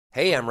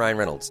Hey, I'm Ryan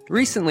Reynolds.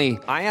 Recently,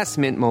 I asked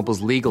Mint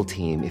Mobile's legal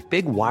team if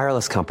big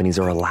wireless companies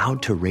are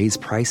allowed to raise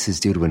prices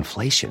due to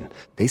inflation.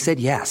 They said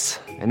yes.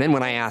 And then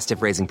when I asked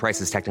if raising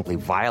prices technically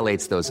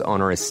violates those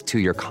onerous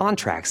two-year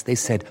contracts, they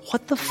said,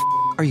 "What the f***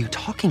 are you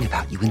talking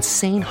about, you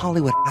insane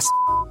Hollywood ass?"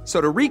 So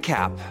to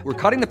recap, we're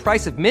cutting the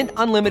price of Mint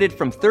Unlimited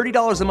from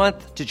 $30 a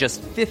month to just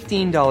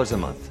 $15 a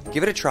month.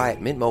 Give it a try at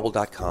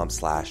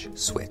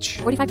mintmobile.com/switch.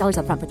 $45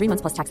 up front for 3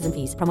 months plus taxes and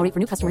fees. Promo rate for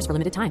new customers for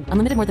limited time.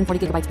 Unlimited more than 40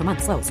 gigabytes per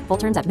month. Slows full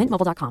terms at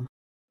mintmobile.com.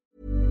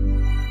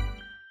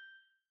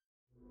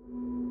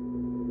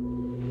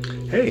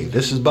 Hey,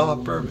 this is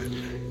Bob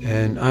Berman.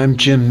 And I'm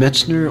Jim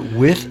Metzner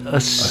with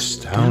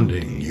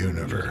Astounding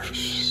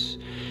Universe.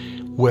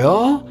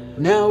 Well,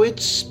 now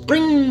it's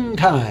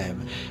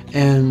springtime,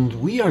 and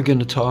we are going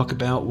to talk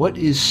about what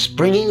is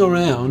springing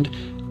around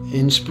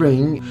in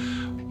spring.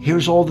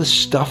 Here's all the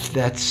stuff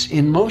that's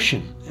in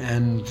motion,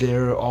 and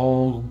they're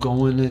all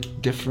going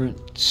at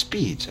different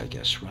speeds, I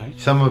guess, right?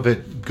 Some of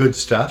it good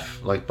stuff,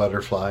 like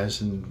butterflies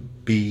and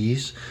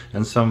bees,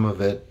 and some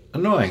of it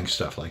annoying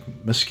stuff, like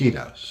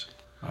mosquitoes.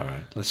 All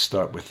right, let's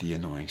start with the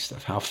annoying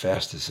stuff. How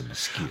fast is a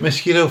mosquito?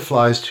 Mosquito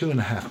flies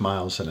 2.5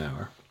 miles an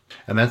hour.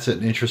 And that's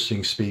an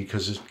interesting speed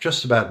because it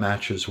just about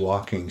matches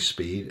walking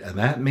speed. And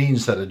that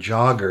means that a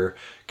jogger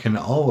can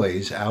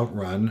always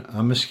outrun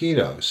a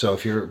mosquito. So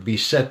if you're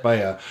beset by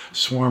a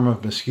swarm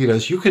of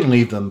mosquitoes, you can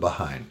leave them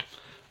behind.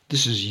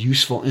 This is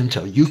useful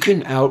intel. You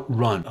can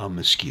outrun a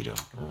mosquito.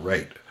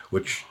 Right,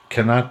 which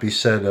cannot be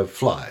said of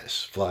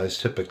flies. Flies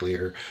typically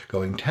are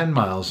going 10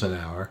 miles an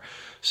hour.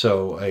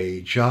 So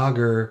a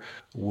jogger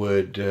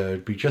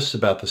would be just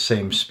about the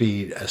same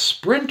speed. A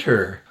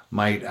sprinter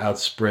might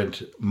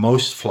outsprint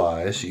most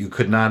flies. You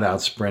could not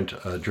outsprint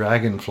a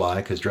dragonfly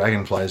because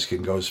dragonflies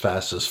can go as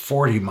fast as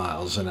 40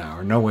 miles an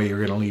hour. No way you're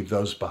going to leave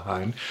those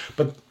behind.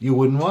 But you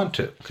wouldn't want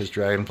to because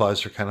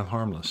dragonflies are kind of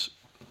harmless.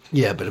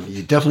 Yeah, but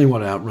you definitely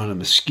want to outrun a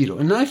mosquito.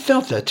 And I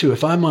felt that too.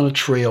 If I'm on a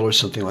trail or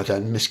something like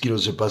that and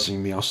mosquitoes are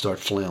buzzing me, I'll start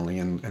flailing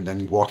and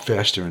then walk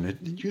faster. And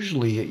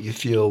usually you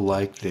feel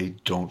like they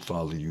don't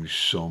follow you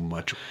so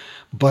much.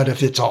 But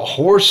if it's a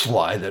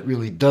horsefly that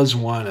really does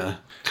want to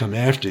come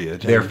after you,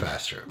 they're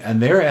faster.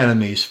 And their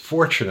enemies,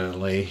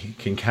 fortunately,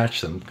 can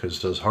catch them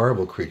because those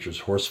horrible creatures,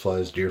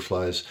 horseflies,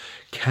 deerflies,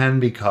 can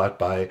be caught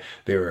by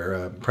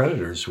their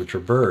predators, which are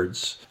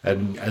birds.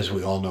 And as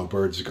we all know,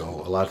 birds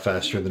go a lot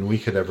faster than we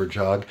could ever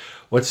jog.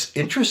 What's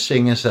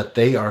interesting is that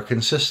they are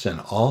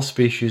consistent. All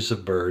species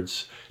of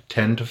birds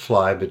tend to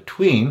fly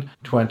between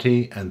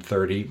 20 and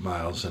 30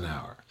 miles an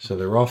hour. So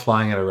they're all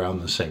flying at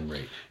around the same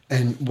rate.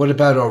 And what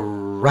about a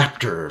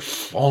raptor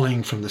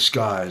falling from the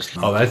skies?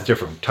 Oh, that's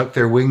different. Tuck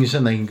their wings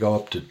in, they can go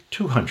up to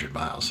 200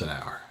 miles an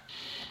hour.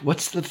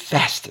 What's the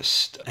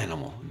fastest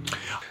animal?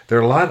 There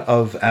are a lot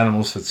of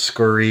animals that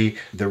scurry.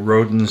 The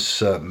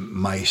rodents,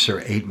 mice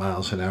are 8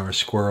 miles an hour.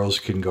 Squirrels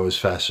can go as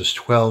fast as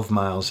 12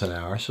 miles an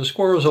hour. So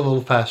squirrels are a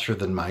little faster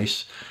than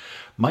mice.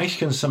 Mice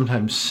can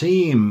sometimes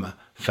seem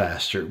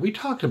faster. We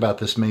talked about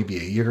this maybe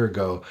a year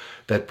ago,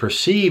 that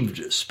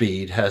perceived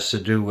speed has to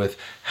do with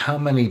how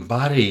many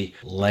body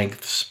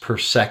lengths per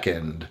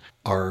second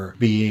are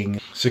being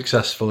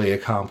successfully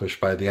accomplished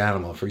by the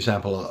animal. For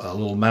example, a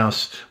little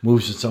mouse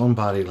moves its own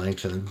body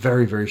length in a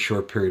very, very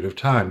short period of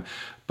time.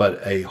 But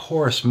a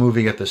horse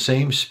moving at the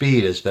same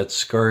speed as that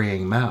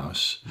scurrying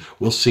mouse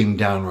will seem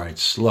downright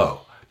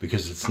slow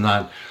because it's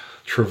not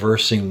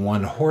traversing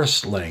one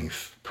horse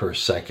length per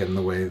second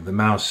the way the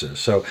mouse is.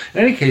 So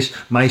in any case,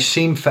 mice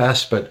seem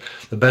fast, but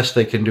the best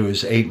they can do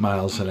is 8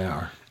 miles an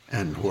hour.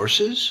 And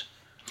horses?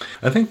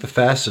 I think the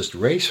fastest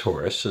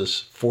racehorse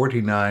is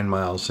 49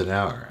 miles an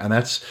hour, and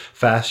that's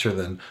faster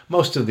than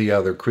most of the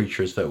other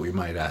creatures that we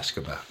might ask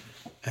about.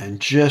 And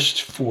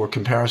just for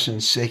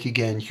comparison's sake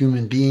again,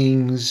 human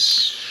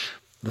beings...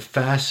 The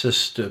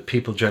fastest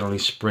people generally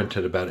sprint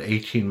at about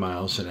 18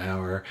 miles an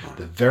hour.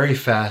 The very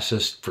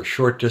fastest for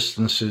short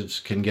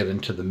distances can get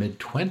into the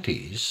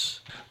mid-20s,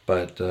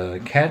 but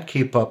can't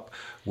keep up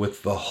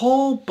with the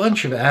whole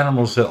bunch of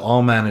animals that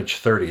all manage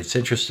 30. It's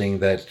interesting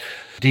that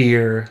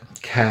deer,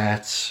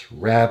 cats,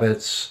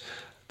 rabbits,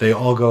 they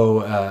all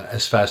go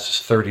as fast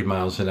as 30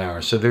 miles an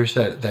hour. So there's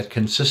that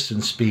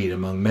consistent speed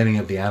among many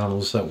of the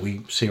animals that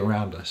we see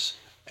around us.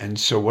 And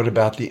so what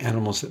about the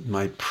animals that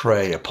might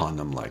prey upon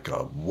them, like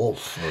a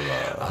wolf or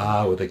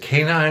a... With the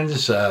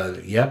canines,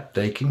 yep,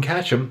 they can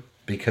catch them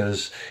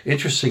because,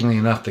 interestingly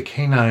enough, the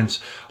canines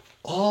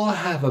all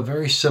have a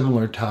very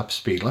similar top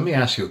speed. Let me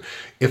ask you,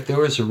 if there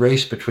was a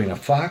race between a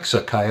fox,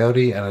 a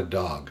coyote, and a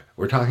dog,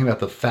 we're talking about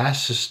the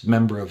fastest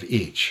member of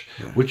each,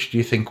 which do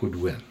you think would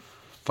win?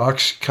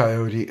 Fox,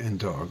 coyote, and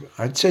dog.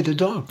 I'd say the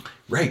dog.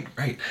 Right.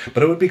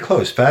 But it would be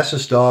close.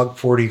 Fastest dog,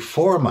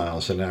 44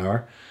 miles an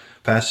hour.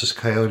 Fastest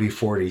coyote,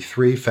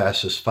 43.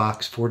 Fastest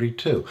fox,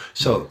 42.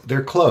 So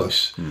they're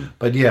close.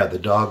 But yeah, the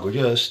dog would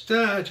just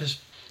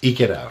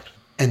eke it out.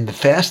 And the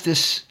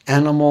fastest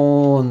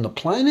animal on the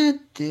planet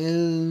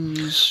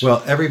is...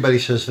 Well, everybody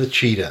says the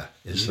cheetah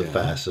is the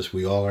fastest.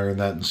 We all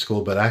learned that in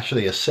school. But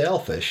actually, a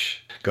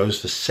sailfish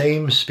goes the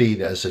same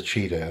speed as a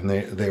cheetah. And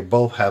they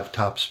both have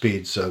top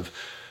speeds of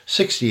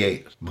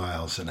 68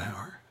 miles an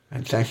hour.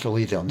 And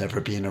thankfully, they'll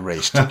never be in a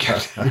race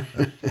together.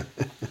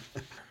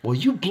 Well,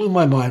 you blew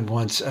my mind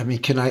once. I mean,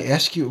 can I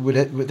ask you, would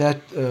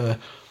that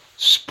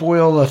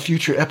spoil a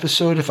future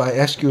episode if I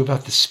ask you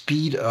about the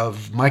speed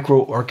of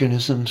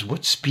microorganisms?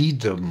 What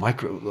speed the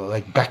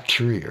like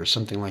bacteria or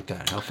something like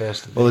that? How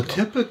fast do they Well, go? the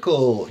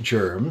typical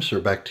germs or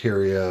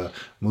bacteria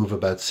move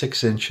about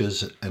 6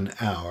 inches an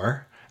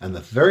hour, and the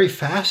very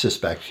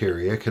fastest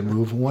bacteria can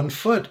move 1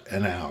 foot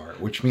an hour,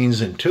 which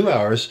means in 2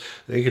 hours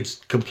they could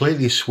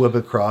completely swim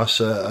across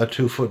a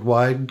 2 foot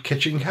wide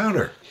kitchen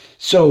counter.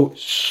 So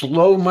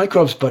slow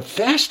microbes, but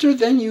faster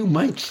than you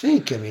might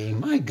think. I mean,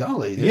 my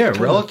golly. Yeah,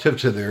 relative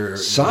to their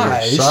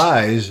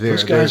size, they're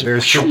those guys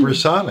are-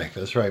 supersonic.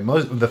 That's right.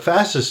 The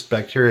fastest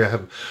bacteria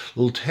have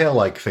little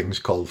tail-like things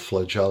called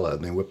flagella,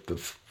 and they whip the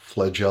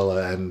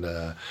flagella. And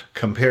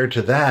compared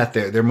to that,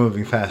 they're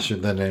moving faster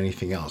than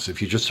anything else.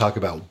 If you just talk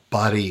about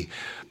body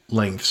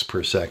lengths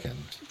per second.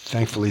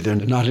 Thankfully, they're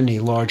not any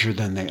larger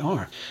than they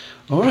are.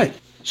 All right.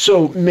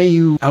 So may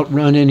you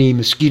outrun any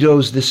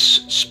mosquitoes this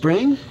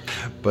spring?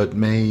 But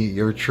may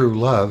your true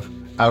love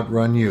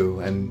outrun you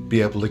and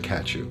be able to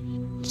catch you.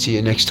 See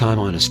you next time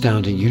on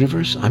Astounding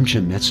Universe. I'm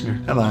Jim Metzner.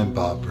 And I'm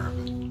Bob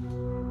Berman.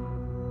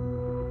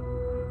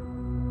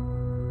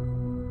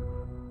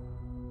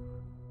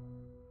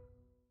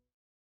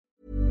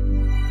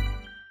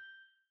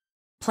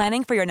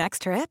 Planning for your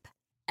next trip?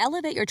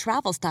 Elevate your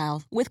travel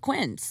style with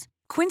Quince.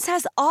 Quince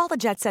has all the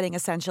jet-setting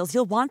essentials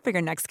you'll want for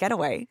your next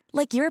getaway,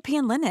 like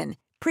European linen,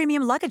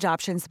 premium luggage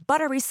options,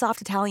 buttery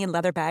soft Italian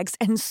leather bags,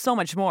 and so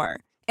much more.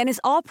 And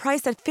is all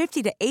priced at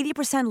 50 to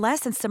 80%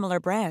 less than similar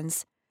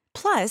brands.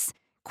 Plus,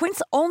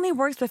 Quince only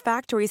works with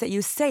factories that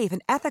use safe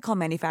and ethical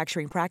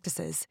manufacturing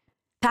practices.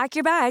 Pack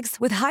your bags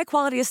with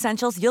high-quality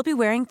essentials you'll be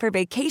wearing for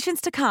vacations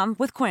to come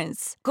with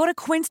Quince. Go to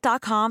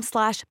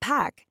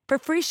quince.com/pack for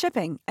free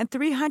shipping and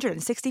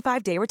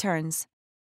 365-day returns.